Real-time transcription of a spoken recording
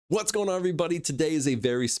What's going on, everybody? Today is a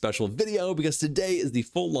very special video because today is the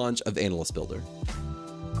full launch of Analyst Builder.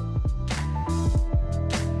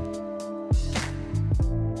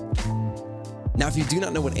 Now, if you do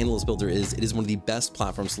not know what Analyst Builder is, it is one of the best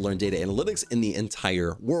platforms to learn data analytics in the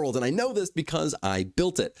entire world. And I know this because I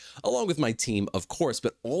built it, along with my team, of course,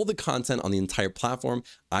 but all the content on the entire platform,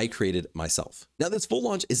 I created myself. Now, this full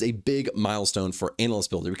launch is a big milestone for Analyst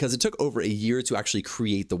Builder because it took over a year to actually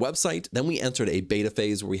create the website. Then we entered a beta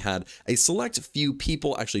phase where we had a select few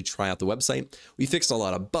people actually try out the website. We fixed a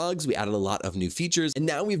lot of bugs, we added a lot of new features, and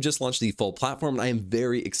now we've just launched the full platform, and I am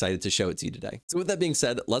very excited to show it to you today. So with that being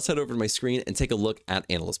said, let's head over to my screen and take a look at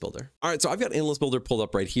Analyst Builder. All right, so I've got Analyst Builder pulled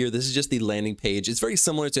up right here. This is just the landing page. It's very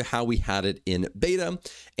similar to how we had it in beta,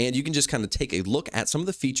 and you can just kind of take a look at some of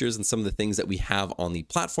the features and some of the things that we have on the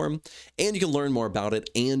platform, and you can learn more about it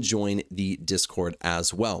and join the Discord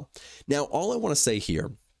as well. Now, all I want to say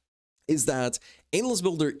here is that Analyst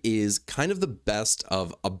Builder is kind of the best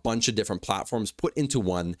of a bunch of different platforms put into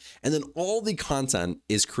one, and then all the content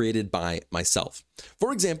is created by myself.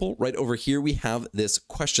 For example, right over here, we have this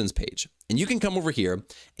questions page, and you can come over here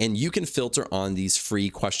and you can filter on these free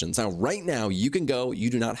questions. Now, right now, you can go, you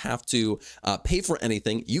do not have to pay for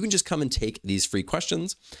anything. You can just come and take these free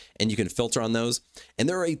questions and you can filter on those. And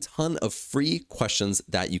there are a ton of free questions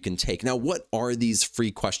that you can take. Now, what are these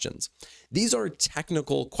free questions? These are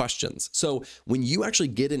technical questions. So when you actually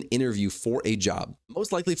get an interview for a job,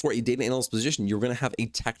 most likely for a data analyst position, you're going to have a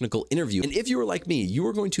technical interview. And if you were like me, you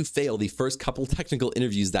were going to fail the first couple technical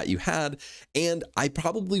interviews that you had. And I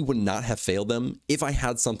probably would not have failed them if I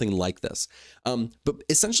had something like this. But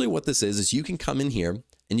essentially what this is you can come in here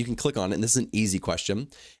and you can click on it. And this is an easy question.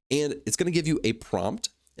 And it's going to give you a prompt.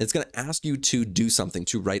 It's going to ask you to do something,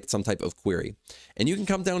 to write some type of query. And you can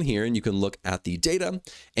come down here and you can look at the data,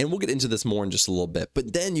 and we'll get into this more in just a little bit.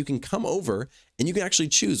 But then you can come over and you can actually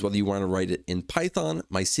choose whether you want to write it in Python,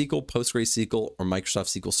 MySQL, PostgreSQL, or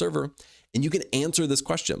Microsoft SQL Server. And you can answer this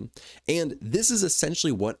question. And this is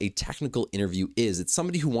essentially what a technical interview is. It's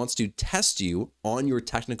somebody who wants to test you on your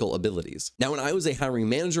technical abilities. Now, when I was a hiring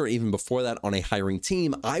manager, or even before that on a hiring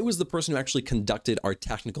team, I was the person who actually conducted our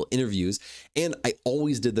technical interviews. And I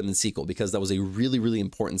always did them in SQL because that was a really, really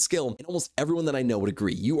important skill. And almost everyone that I know would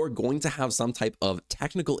agree. You are going to have some type of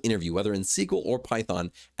technical interview, whether in SQL or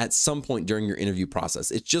Python, at some point during your interview process.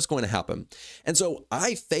 It's just going to happen. And so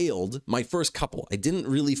I failed my first couple. I didn't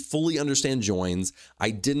really fully understand joins.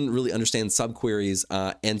 I didn't really understand subqueries.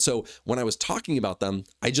 And so when I was talking about them,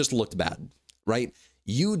 I just looked bad, right?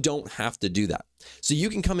 You don't have to do that. So you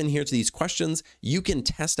can come in here to these questions. You can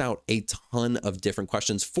test out a ton of different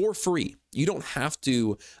questions for free. You don't have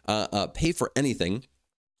to pay for anything.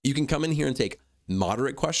 You can come in here and take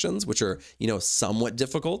moderate questions, which are, somewhat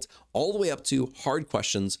difficult, all the way up to hard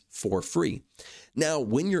questions for free. Now,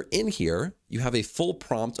 when you're in here, you have a full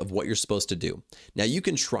prompt of what you're supposed to do. Now, you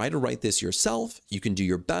can try to write this yourself. You can do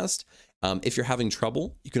your best. If you're having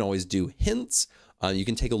trouble, you can always do hints. You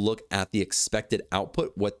can take a look at the expected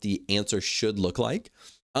output, what the answer should look like.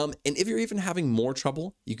 And if you're even having more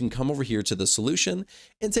trouble, you can come over here to the solution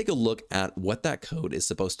and take a look at what that code is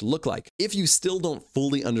supposed to look like. If you still don't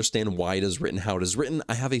fully understand why it is written how it is written,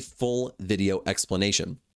 I have a full video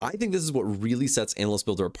explanation. I think this is what really sets Analyst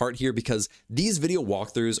Builder apart here because these video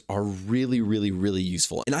walkthroughs are really, really, really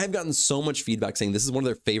useful. And I have gotten so much feedback saying this is one of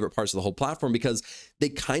their favorite parts of the whole platform because they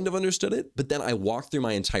kind of understood it, but then I walked through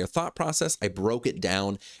my entire thought process, I broke it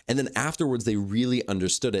down, and then afterwards they really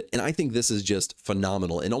understood it. And I think this is just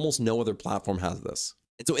phenomenal, and almost no other platform has this.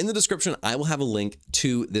 And so in the description, I will have a link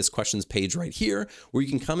to this questions page right here where you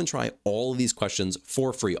can come and try all of these questions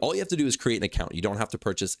for free. All you have to do is create an account. You don't have to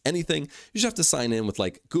purchase anything. You just have to sign in with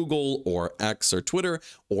like Google or X or Twitter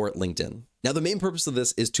or LinkedIn. Now, the main purpose of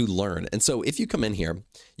this is to learn. And so if you come in here,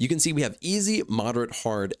 you can see we have easy, moderate,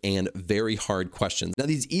 hard, and very hard questions. Now,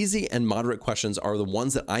 these easy and moderate questions are the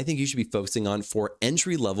ones that I think you should be focusing on for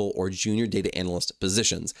entry-level or junior data analyst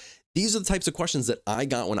positions. These are the types of questions that I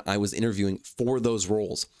got when I was interviewing for those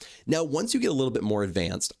roles. Now, once you get a little bit more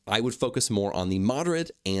advanced, I would focus more on the moderate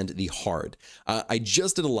and the hard. I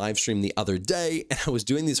just did a live stream the other day, and I was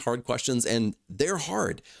doing these hard questions, and they're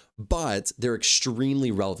hard, but they're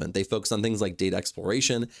extremely relevant. They focus on things like data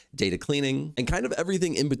exploration, data cleaning, and kind of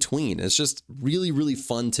everything in between. It's just really, really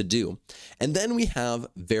fun to do. And then we have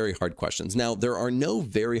very hard questions. Now, there are no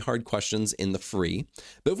very hard questions in the free,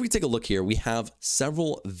 but if we take a look here, we have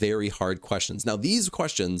several very very hard questions. Now these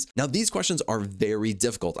questions are very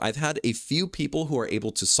difficult. I've had a few people who are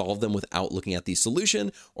able to solve them without looking at the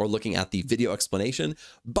solution or looking at the video explanation,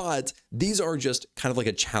 but these are just kind of like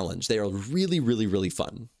a challenge. They are really, really, really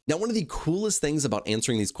fun. Now, one of the coolest things about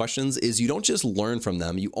answering these questions is you don't just learn from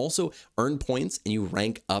them, you also earn points and you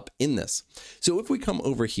rank up in this. So if we come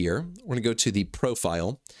over here, we're gonna go to the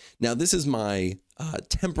profile. Now this is my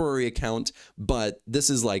temporary account, but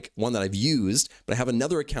this is like one that I've used, but I have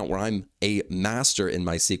another account where I'm a master in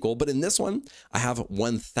MySQL. But in this one, I have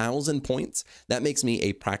 1,000 points. That makes me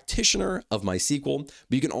a practitioner of MySQL,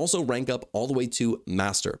 but you can also rank up all the way to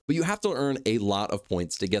master, but you have to earn a lot of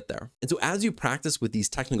points to get there. And so as you practice with these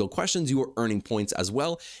technical questions, you are earning points as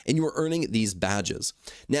well, and you are earning these badges.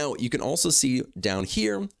 Now, you can also see down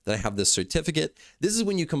here that I have this certificate. This is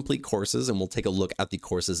when you complete courses, and we'll take a look at the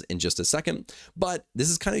courses in just a second. But this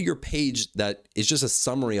is kind of your page that is just a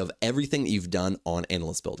summary of everything that you've done on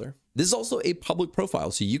Analyst Builder. This is also a public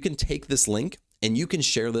profile, so you can take this link and you can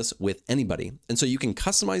share this with anybody. And so you can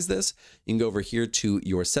customize this. You can go over here to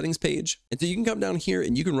your settings page. And so you can come down here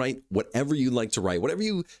and you can write whatever you like to write, whatever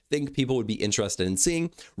you think people would be interested in seeing.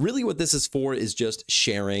 Really what this is for is just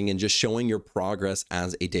sharing and just showing your progress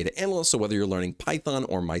as a data analyst. So whether you're learning Python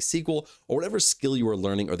or MySQL or whatever skill you are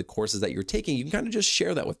learning or the courses that you're taking, you can kind of just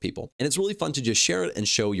share that with people. And it's really fun to just share it and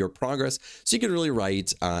show your progress. So you can really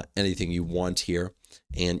write anything you want here,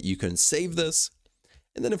 and you can save this.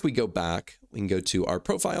 And then if we go back, we can go to our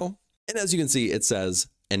profile. And as you can see, it says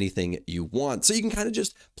anything you want. So you can kind of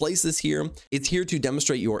just place this here. It's here to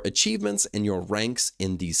demonstrate your achievements and your ranks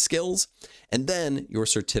in these skills, and then your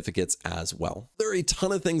certificates as well. There are a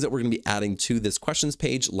ton of things that we're going to be adding to this questions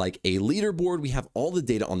page, like a leaderboard. We have all the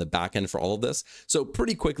data on the back end for all of this. So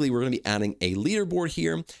pretty quickly, we're going to be adding a leaderboard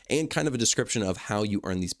here and kind of a description of how you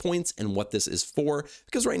earn these points and what this is for,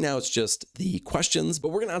 because right now it's just the questions, but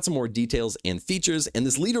we're going to add some more details and features. And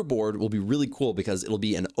this leaderboard will be really cool because it'll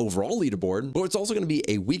be an overall leaderboard, but it's also going to be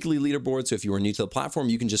a weekly leaderboard. So if you are new to the platform,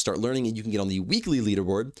 you can just start learning and you can get on the weekly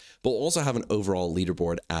leaderboard, but we'll also have an overall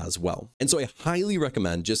leaderboard as well. And so I highly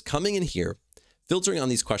recommend just coming in here, filtering on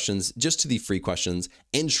these questions just to the free questions,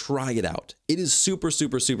 and try it out. It is super,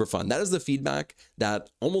 super, super fun. That is the feedback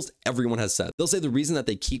that almost everyone has said. They'll say the reason that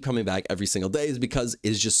they keep coming back every single day is because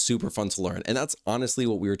it's just super fun to learn. And that's honestly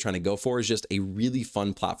what we were trying to go for, is just a really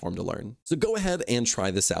fun platform to learn. So go ahead and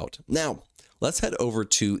try this out. Now, let's head over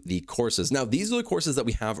to the courses. Now, these are the courses that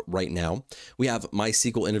we have right now. We have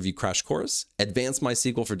MySQL Interview Crash Course, Advanced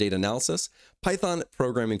MySQL for Data Analysis, Python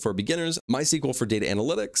Programming for Beginners, MySQL for Data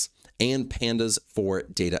Analytics, and Pandas for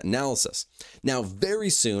Data Analysis. Now,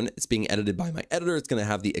 very soon, it's being edited by my editor. It's going to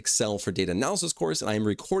have the Excel for Data Analysis course, and I am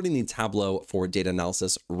recording the Tableau for Data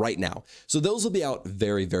Analysis right now. So those will be out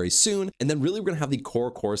very, very soon. And then really, we're going to have the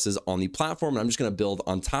core courses on the platform, and I'm just going to build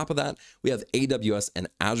on top of that. We have AWS and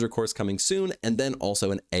Azure course coming soon, and then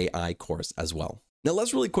also an AI course as well. Now,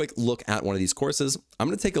 let's really quick look at one of these courses. I'm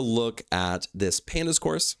going to take a look at this Pandas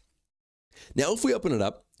course. Now, if we open it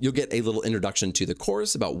up, you'll get a little introduction to the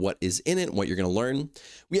course about what is in it, what you're going to learn.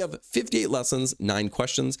 We have 58 lessons, 9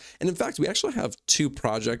 questions. And in fact, we actually have 2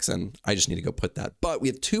 projects, and I just need to go put that, but we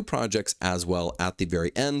have 2 projects as well at the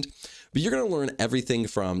very end. But you're going to learn everything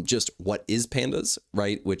from just what is Pandas,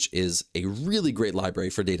 right, which is a really great library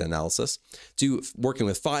for data analysis, to working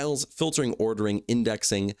with files, filtering, ordering,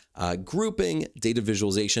 indexing, grouping, data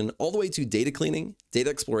visualization, all the way to data cleaning, data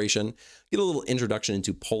exploration, get a little introduction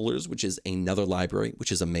into Polars, which is another library,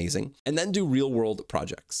 which is amazing, and then do real world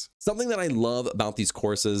projects. Something that I love about these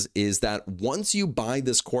courses is that once you buy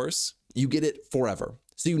this course, you get it forever.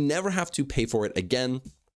 So you never have to pay for it again.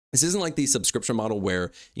 This isn't like the subscription model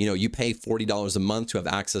where, you pay $40 a month to have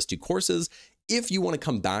access to courses. If you want to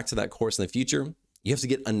come back to that course in the future, you have to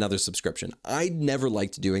get another subscription. I never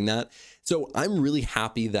liked doing that. So I'm really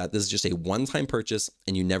happy that this is just a one-time purchase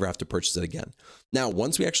and you never have to purchase it again. Now,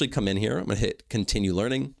 once we actually come in here, I'm going to hit continue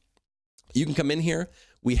learning. You can come in here.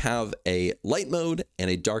 We have a light mode and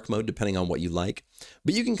a dark mode, depending on what you like,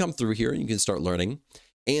 but you can come through here and you can start learning.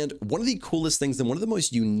 And one of the coolest things and one of the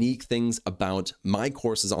most unique things about my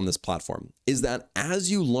courses on this platform is that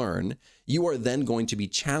as you learn, you are then going to be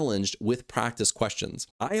challenged with practice questions.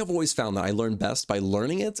 I have always found that I learn best by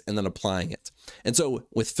learning it and then applying it. And so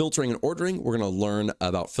with filtering and ordering, we're going to learn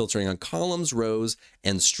about filtering on columns, rows,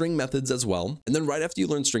 and string methods as well. And then right after you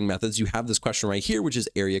learn string methods, you have this question right here, which is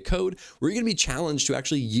area code, where you're going to be challenged to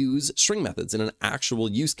actually use string methods in an actual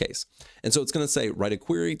use case. And so it's going to say, write a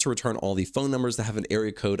query to return all the phone numbers that have an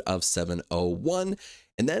area code of 701.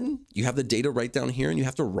 And then you have the data right down here and you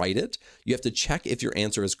have to write it. You have to check if your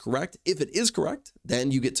answer is correct. If it is correct,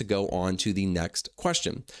 then you get to go on to the next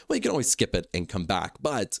question. Well, you can always skip it and come back,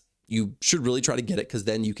 but you should really try to get it because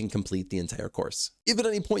then you can complete the entire course. If at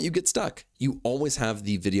any point you get stuck, you always have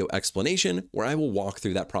the video explanation where I will walk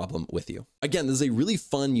through that problem with you. Again, this is a really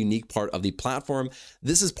fun, unique part of the platform.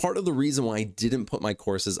 This is part of the reason why I didn't put my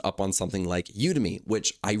courses up on something like Udemy,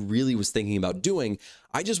 which I really was thinking about doing.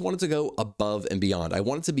 I just wanted to go above and beyond. I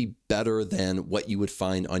wanted to be better than what you would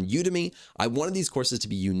find on Udemy. I wanted these courses to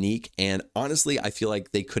be unique, and honestly, I feel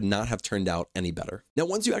like they could not have turned out any better. Now,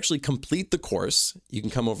 once you actually complete the course, you can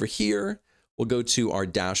come over here. We'll go to our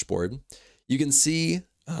dashboard. You can see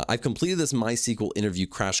I've completed this MySQL interview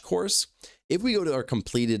crash course. If we go to our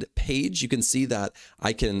completed page, you can see that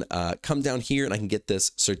I can come down here and I can get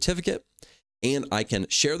this certificate. And I can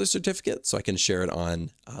share the certificate. So I can share it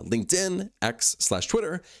on LinkedIn,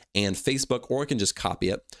 X/Twitter, and Facebook, or I can just copy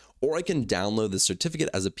it, or I can download the certificate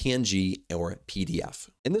as a PNG or PDF.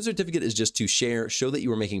 And the certificate is just to share, show that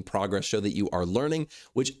you are making progress, show that you are learning,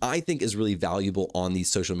 which I think is really valuable on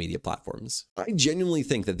these social media platforms. I genuinely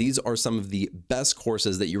think that these are some of the best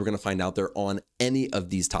courses that you're going to find out there on any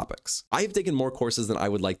of these topics. I have taken more courses than I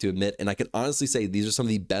would like to admit, and I can honestly say these are some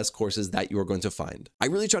of the best courses that you are going to find. I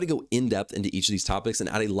really try to go in depth into each of these topics and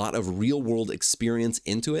add a lot of real world experience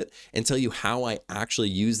into it and tell you how I actually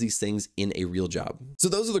use these things in a real job. So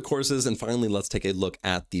those are the courses. And finally, let's take a look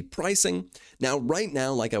at the pricing. Now, right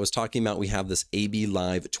now, like I was talking about, we have this AB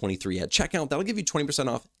Live 23 at checkout. That'll give you 20%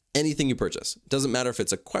 off anything you purchase. Doesn't matter if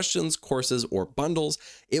it's a questions, courses, or bundles,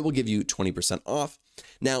 it will give you 20% off.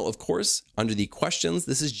 Now, of course, under the questions,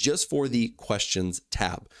 this is just for the questions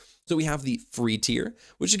tab. So we have the free tier,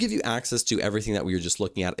 which will give you access to everything that we were just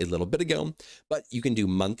looking at a little bit ago, but you can do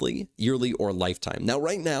monthly, yearly, or lifetime. Now,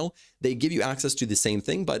 right now, they give you access to the same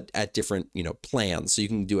thing, but at different, plans. So you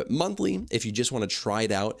can do it monthly. If you just want to try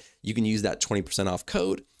it out, you can use that 20% off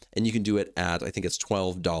code. And you can do it at, I think it's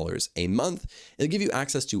 $12 a month. It'll give you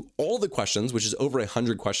access to all the questions, which is over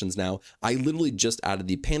 100 questions now. I literally just added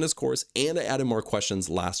the Pandas course and I added more questions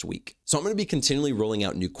last week. So I'm going to be continually rolling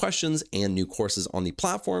out new questions and new courses on the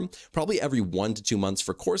platform, probably every 1 to 2 months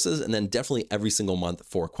for courses, and then definitely every single month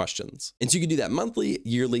for questions. And so you can do that monthly,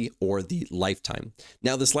 yearly, or the lifetime.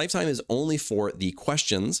 Now, this lifetime is only for the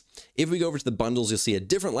questions. If we go over to the bundles, you'll see a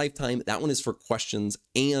different lifetime. That one is for questions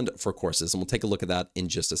and for courses. And we'll take a look at that in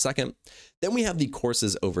just a second. Then we have the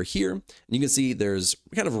courses over here. And you can see there's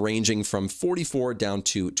kind of ranging from $44 down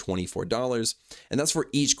to $24. And that's for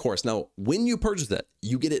each course. Now, when you purchase it,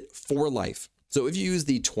 you get it for life. So if you use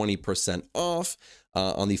the 20% off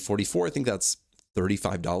on the 44, I think that's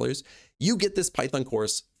 $35, you get this Python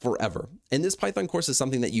course forever. And this Python course is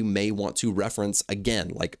something that you may want to reference again,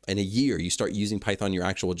 like in a year, you start using Python in your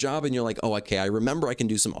actual job and you're like, oh, okay, I remember I can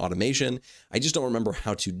do some automation. I just don't remember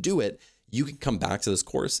how to do it. You can come back to this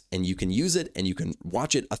course and you can use it and you can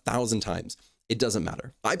watch it 1,000 times. It doesn't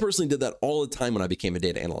matter. I personally did that all the time when I became a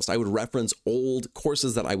data analyst. I would reference old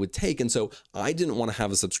courses that I would take. And so I didn't want to have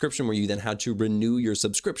a subscription where you then had to renew your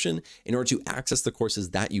subscription in order to access the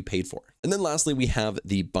courses that you paid for. And then lastly, we have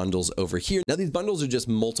the bundles over here. Now, these bundles are just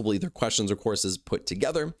multiple either questions or courses put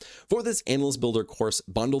together. For this Analyst Builder course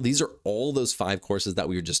bundle, these are all those 5 courses that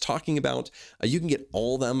we were just talking about. You can get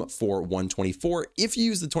all of them for $124 if you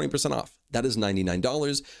use the 20% off. That is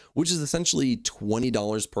 $99, which is essentially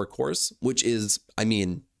 $20 per course, which is, I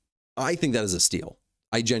think that is a steal.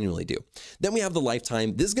 I genuinely do. Then we have the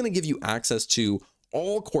lifetime. This is going to give you access to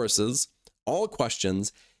all courses, all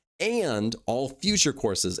questions, and all future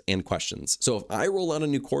courses and questions. So if I roll out a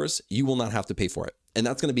new course, you will not have to pay for it. And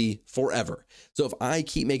that's going to be forever. So if I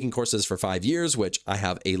keep making courses for 5 years, which I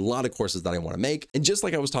have a lot of courses that I want to make, and just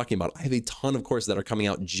like I was talking about, I have a ton of courses that are coming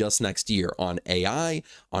out just next year on AI,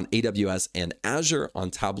 on AWS and Azure, on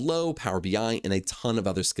Tableau, Power BI, and a ton of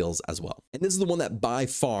other skills as well. And this is the one that by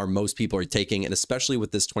far most people are taking, and especially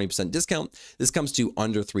with this 20% discount, this comes to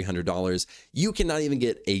under $300. You cannot even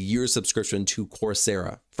get a year's subscription to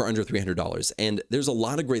Coursera for under $300. And there's a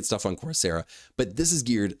lot of great stuff on Coursera, but this is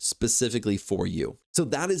geared specifically for you. So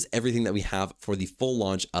that is everything that we have for the full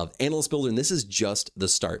launch of Analyst Builder, and this is just the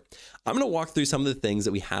start. I'm going to walk through some of the things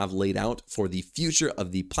that we have laid out for the future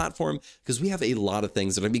of the platform, because we have a lot of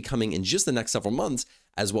things that are going to be coming in just the next several months,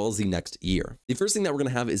 as well as the next year. The first thing that we're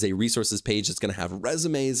going to have is a resources page that's going to have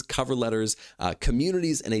resumes, cover letters,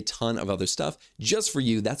 communities, and a ton of other stuff just for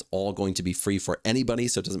you. That's all going to be free for anybody.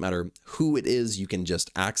 So it doesn't matter who it is. You can just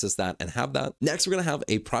access that and have that. Next, we're going to have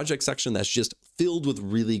a project section that's just filled with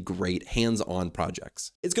really great hands-on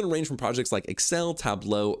projects. It's going to range from projects like Excel,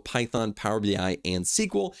 Tableau, Python, Power BI, and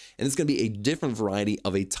SQL, and it's going to be a different variety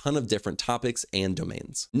of a ton of different topics and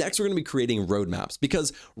domains. Next, we're going to be creating roadmaps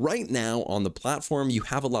because right now on the platform, you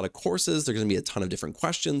have a lot of courses. There's going to be a ton of different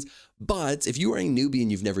questions, but if you are a newbie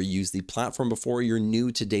and you've never used the platform before, you're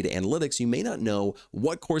new to data analytics, you may not know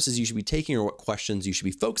what courses you should be taking or what questions you should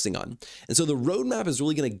be focusing on. And so the roadmap is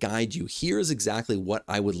really going to guide you. Here is exactly what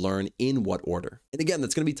I would learn in what order. And again,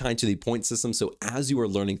 that's going to be tied to the point system. So as you are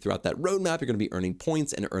learning throughout that roadmap, you're going to be earning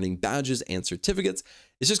points and earning badges and certificates.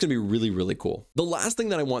 It's just going to be really, really cool. The last thing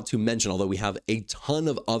that I want to mention, although we have a ton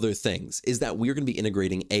of other things, is that we're going to be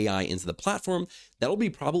integrating AI into the platform. That'll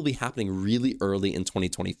be probably happening really early in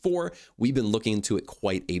 2024. We've been looking into it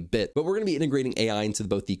quite a bit, but we're going to be integrating AI into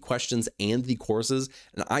both the questions and the courses.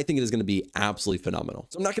 And I think it is going to be absolutely phenomenal.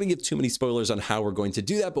 So I'm not going to give too many spoilers on how we're going to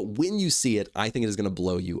do that, but when you see it, I think it is going to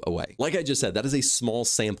blow you away. Like I just said, that is a small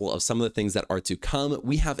sample of some of the things that are to come.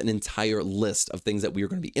 We have an entire list of things that we are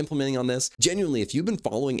going to be implementing on this. Genuinely, if you've been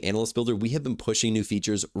following Analyst Builder, we have been pushing new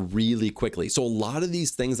features really quickly. So a lot of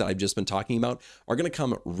these things that I've just been talking about are going to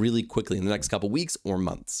come really quickly in the next couple weeks or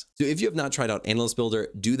months. So if you have not tried out Analyst Builder,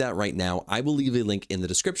 do that right now. I will leave a link in the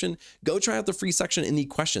description. Go try out the free section in the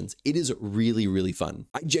questions. It is really, really fun.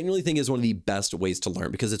 I genuinely think it's one of the best ways to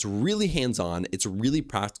learn because it's really hands-on, it's really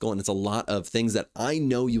practical, and it's a lot of things that I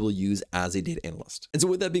know you will use as a data analyst. And so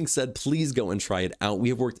with that being said, please go and try it out. We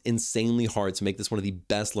have worked insanely hard to make this one of the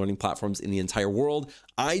best learning platforms in the entire world.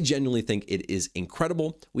 I genuinely think it is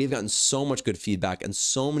incredible. We have gotten so much good feedback and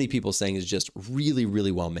so many people saying it's just really,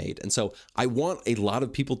 really well made. And so I want a lot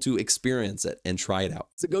of people to experience it and try it out.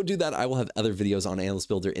 So go do that. I will have other videos on Analyst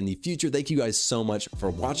Builder in the future. Thank you guys so much for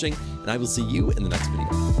watching, and I will see you in the next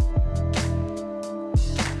video.